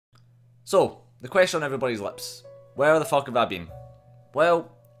So, the question on everybody's lips. Where the fuck have I been?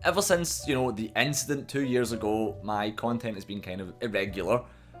 Well, ever since, you know, the incident 2 years ago, my content has been kind of irregular.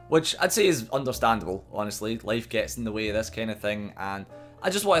 Which I'd say is understandable, honestly. Life gets in the way of this kind of thing, and I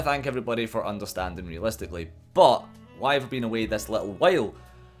just want to thank everybody for understanding realistically. But, why have I been away this little while?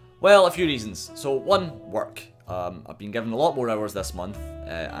 Well, a few reasons. So, one, work. I've been given a lot more hours this month,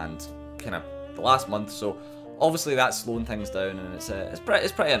 and kind of the last month, so obviously that's slowing things down, and it's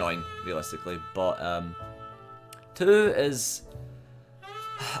pretty annoying, realistically. But, two is,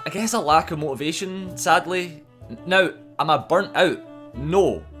 I guess, a lack of motivation, sadly. Now, am I burnt out?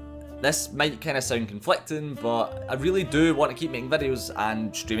 No. This might kind of sound conflicting, but I really do want to keep making videos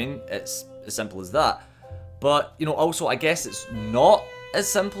and streaming. It's as simple as that. But, you know, also, I guess it's not as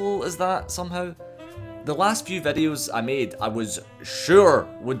simple as that, somehow. The last few videos I made, I was sure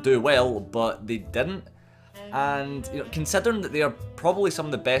would do well, but they didn't. And, you know, considering that they are probably some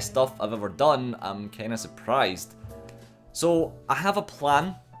of the best stuff I've ever done, I'm kind of surprised. So, I have a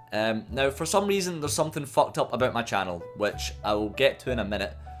plan. Now, for some reason, there's something fucked up about my channel, which I will get to in a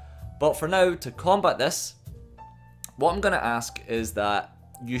minute. But for now, to combat this, what I'm going to ask is that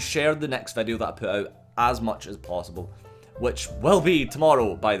you share the next video that I put out as much as possible, which will be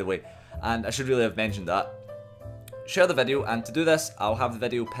tomorrow, by the way, and I should really have mentioned that. Share the video, and to do this, I'll have the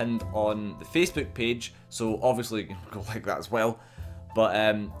video pinned on the Facebook page, so obviously you can go like that as well. But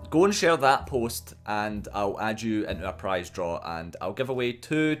go and share that post, and I'll add you into a prize draw, and I'll give away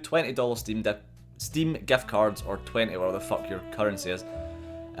two $20 Steam gift cards, or 20, whatever the fuck your currency is.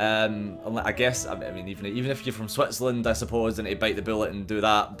 I guess, I mean, even if you're from Switzerland, I suppose, and to bite the bullet and do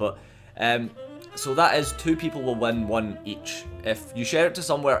that, but, so that is 2 people will win 1 each. If you share it to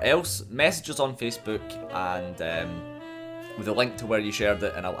somewhere else, message us on Facebook, and, with a link to where you shared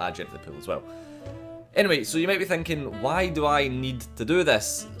it, and I'll add you into the pool as well. Anyway, so you might be thinking, why do I need to do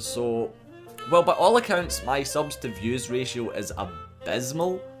this? So, well, by all accounts, my subs to views ratio is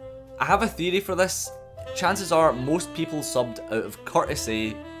abysmal. I have a theory for this. Chances are most people subbed out of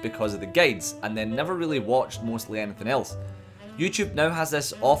courtesy because of the guides, and then never really watched mostly anything else. YouTube now has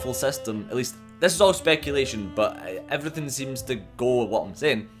this awful system, at least this is all speculation, but everything seems to go with what I'm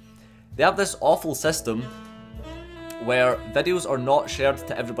saying. They have this awful system where videos are not shared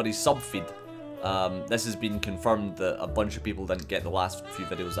to everybody's sub feed. This has been confirmed that a bunch of people didn't get the last few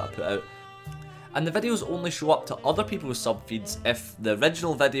videos that I put out. And the videos only show up to other people's sub feeds if the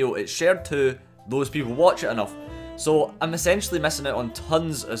original video it's shared to, those people watch it enough. So I'm essentially missing out on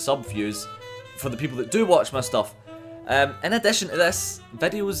tons of sub views for the people that do watch my stuff. In addition to this,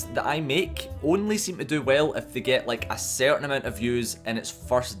 videos that I make only seem to do well if they get like a certain amount of views in its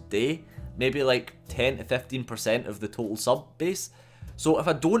first day, maybe like 10 to 15% of the total sub base. So if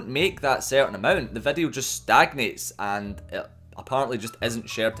I don't make that certain amount, the video just stagnates, and it apparently just isn't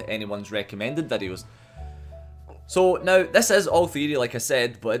shared to anyone's recommended videos. So now, this is all theory like I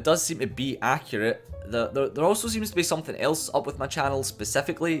said, but it does seem to be accurate. There also seems to be something else up with my channel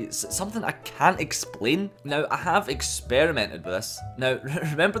specifically, something I can't explain. Now, I have experimented with this. Now,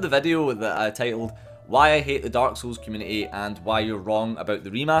 remember the video that I titled, Why I Hate the Dark Souls Community and Why You're Wrong About the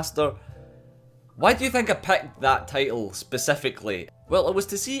Remaster? Why do you think I picked that title specifically? Well, it was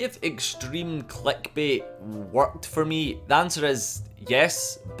to see if extreme clickbait worked for me. The answer is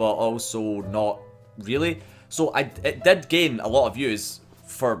yes, but also not really. So it did gain a lot of views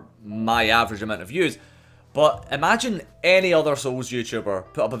for my average amount of views, but imagine any other Souls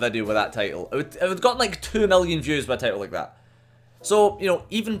YouTuber put up a video with that title. It would gotten like 2 million views with a title like that. So, you know,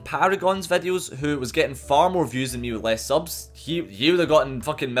 even Paragon's videos, who was getting far more views than me with less subs, he would have gotten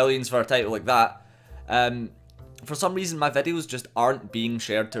fucking millions for a title like that. For some reason, my videos just aren't being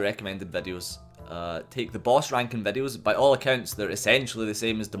shared to recommended videos. Take the boss ranking videos, by all accounts, they're essentially the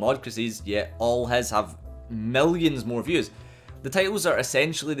same as Democracy's, yet all his have millions more views. The titles are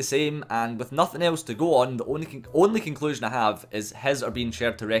essentially the same, and with nothing else to go on, the only conclusion I have is his are being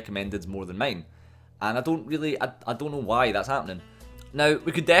shared to recommendeds more than mine. And I don't know why that's happening. Now,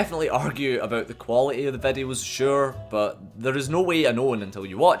 we could definitely argue about the quality of the videos, sure, but there is no way of knowing until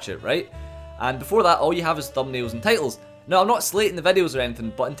you watch it, right? And before that, all you have is thumbnails and titles. Now, I'm not slating the videos or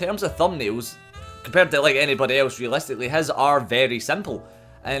anything, but in terms of thumbnails, compared to like anybody else, realistically, his are very simple.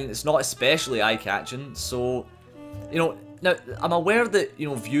 And it's not especially eye-catching, so, you know, now, I'm aware that, you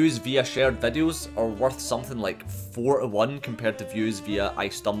know, views via shared videos are worth something like 4 to 1 compared to views via I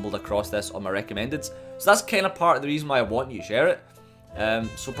stumbled across this on my recommendeds. So that's kind of part of the reason why I want you to share it.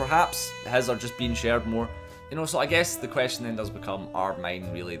 So perhaps his are just being shared more. You know, so I guess the question then does become, are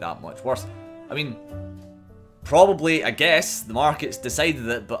mine really that much worse? I mean, probably, I guess, the market's decided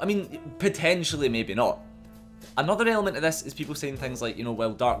it, but I mean, potentially maybe not. Another element of this is people saying things like, you know,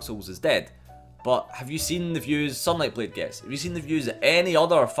 well, Dark Souls is dead. But have you seen the views Sunlight Blade gets? Have you seen the views that any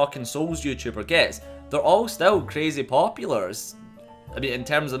other fucking Souls YouTuber gets? They're all still crazy popular. I mean, in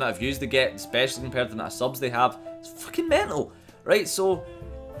terms of the amount of views they get, especially compared to the amount of subs they have, it's fucking mental, right? So,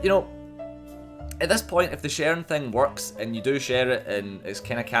 you know, at this point, if the sharing thing works and you do share it and it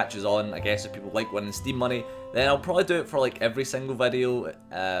kind of catches on, I guess if people like winning Steam money, then I'll probably do it for like every single video,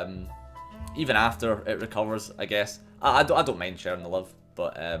 even after it recovers, I guess. I don't mind sharing the love,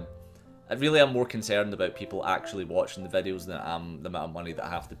 but I really am more concerned about people actually watching the videos than I am the amount of money that I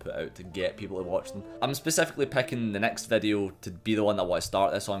have to put out to get people to watch them. I'm specifically picking the next video to be the one that I want to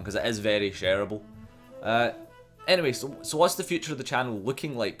start this on because it is very shareable. Anyway, so what's the future of the channel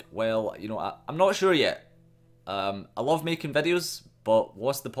looking like? Well, you know, I'm not sure yet. I love making videos, but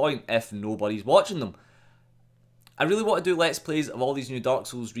what's the point if nobody's watching them? I really want to do Let's Plays of all these new Dark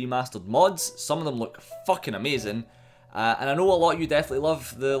Souls remastered mods. Some of them look fucking amazing. And I know a lot of you definitely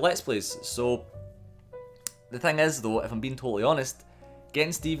love the Let's Plays, so the thing is though, if I'm being totally honest,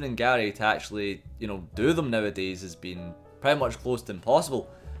 getting Steven and Gary to actually, you know, do them nowadays has been pretty much close to impossible,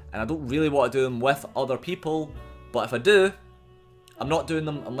 and I don't really want to do them with other people, but if I do, I'm not doing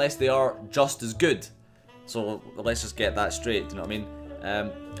them unless they are just as good, so let's just get that straight, do you know what I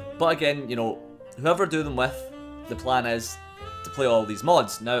mean? But again, you know, whoever I do them with, the plan is to play all these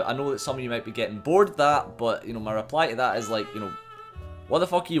mods. Now, I know that some of you might be getting bored of that, but, you know, my reply to that is like, you know, what the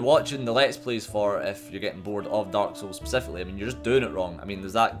fuck are you watching the Let's Plays for if you're getting bored of Dark Souls specifically? I mean, you're just doing it wrong. I mean,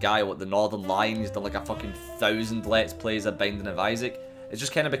 there's that guy, what, the Northern Lion, he's done like a fucking 1,000 Let's Plays of Binding of Isaac. It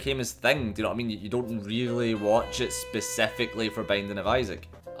just kind of became his thing, do you know what I mean? You don't really watch it specifically for Binding of Isaac.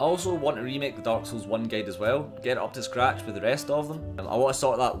 I also want to remake the Dark Souls 1 guide as well, get it up to scratch with the rest of them. I want to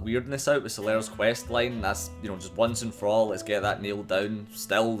sort that weirdness out with Solaire's quest line. That's, you know, just once and for all, let's get that nailed down.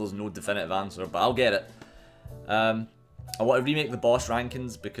 Still, there's no definitive answer, but I'll get it. I want to remake the boss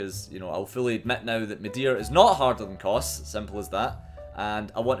rankings because, you know, I'll fully admit now that Medea is not harder than Kos, simple as that.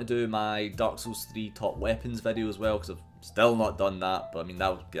 And I want to do my Dark Souls 3 top weapons video as well, because I've still not done that, but I mean,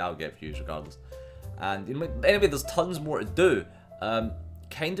 that'll get views regardless. And you know, anyway, there's tons more to do.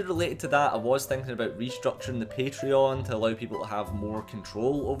 Kind of related to that, I was thinking about restructuring the Patreon to allow people to have more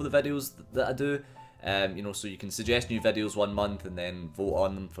control over the videos that I do. You know, so you can suggest new videos one month and then vote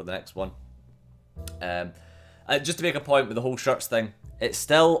on them for the next one. Just to make a point with the whole shirts thing, it's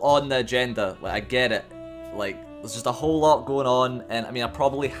still on the agenda. Like, I get it. Like, there's just a whole lot going on, and I mean, I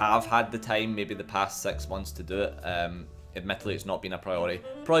probably have had the time, maybe the past 6 months to do it. Admittedly, it's not been a priority.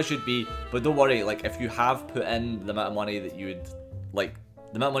 Probably should be, but don't worry. Like, if you have put in the amount of money that you would like.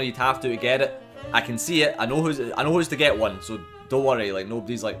 The amount of money you'd have to get it, I can see it. I know who's to get one, so don't worry. Like,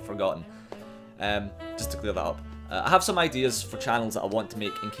 nobody's like forgotten. Just to clear that up, I have some ideas for channels that I want to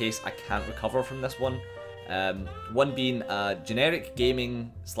make in case I can't recover from this one. One being a generic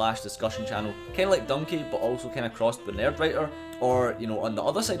gaming / discussion channel, kind of like Donkey, but also kind of crossed with Nerdwriter. Or, you know, on the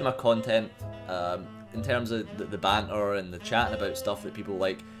other side of my content, in terms of the banter and the chatting about stuff that people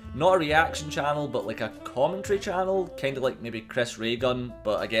like. Not a reaction channel, but like a commentary channel, kind of like maybe Chris Raygun,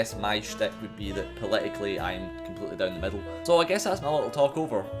 but I guess my shtick would be that politically I'm completely down the middle. So I guess that's my little talk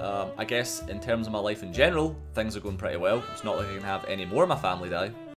over. I guess in terms of my life in general, things are going pretty well. It's not like I can have any more of my family die,